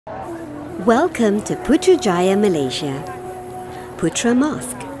Welcome to Putrajaya, Malaysia. Putra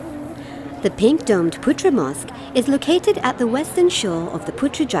Mosque. The pink-domed Putra Mosque is located at the western shore of the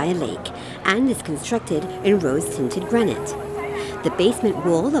Putrajaya Lake and is constructed in rose-tinted granite. The basement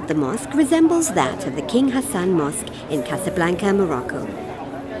wall of the mosque resembles that of the King Hassan Mosque in Casablanca, Morocco.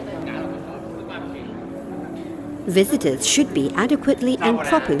 Visitors should be adequately and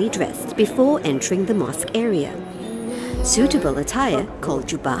properly dressed before entering the mosque area. Suitable attire, called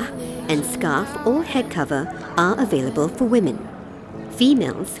jubbah, and scarf or head cover are available for women.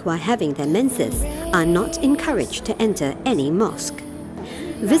 Females who are having their menses are not encouraged to enter any mosque.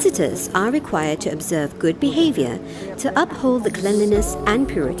 Visitors are required to observe good behavior to uphold the cleanliness and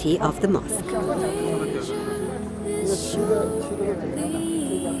purity of the mosque.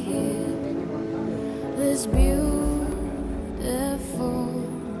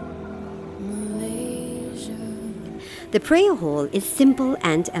 The prayer hall is simple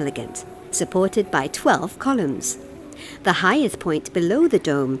and elegant, supported by 12 columns. The highest point below the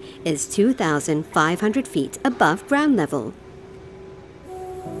dome is 2,500 feet above ground level.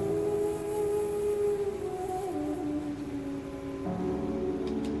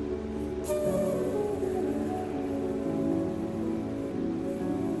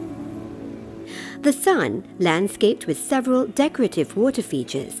 The sun, landscaped with several decorative water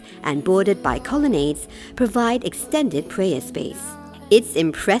features and bordered by colonnades, provide extended prayer space. Its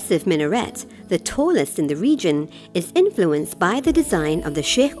impressive minaret, the tallest in the region, is influenced by the design of the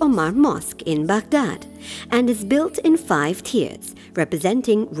Sheikh Omar Mosque in Baghdad and is built in 5 tiers,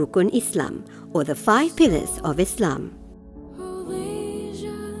 representing Rukun Islam, or the 5 pillars of Islam.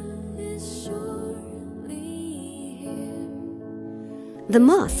 The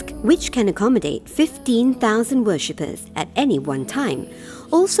mosque, which can accommodate 15,000 worshippers at any one time,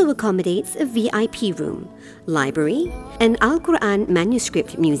 also accommodates a VIP room, library, an Al-Quran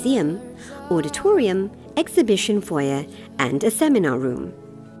manuscript museum, auditorium, exhibition foyer, and a seminar room.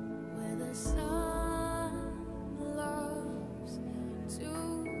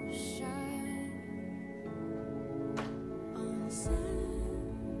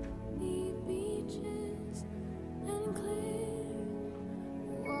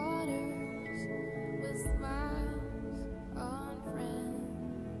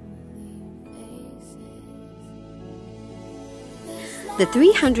 The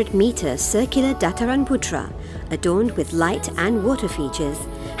 300-meter circular Dataran Putra, adorned with light and water features,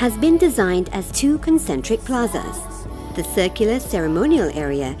 has been designed as 2 concentric plazas. The circular ceremonial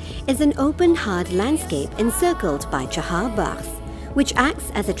area is an open, hard landscape encircled by Chahar Baghs, which acts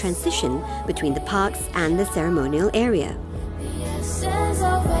as a transition between the parks and the ceremonial area.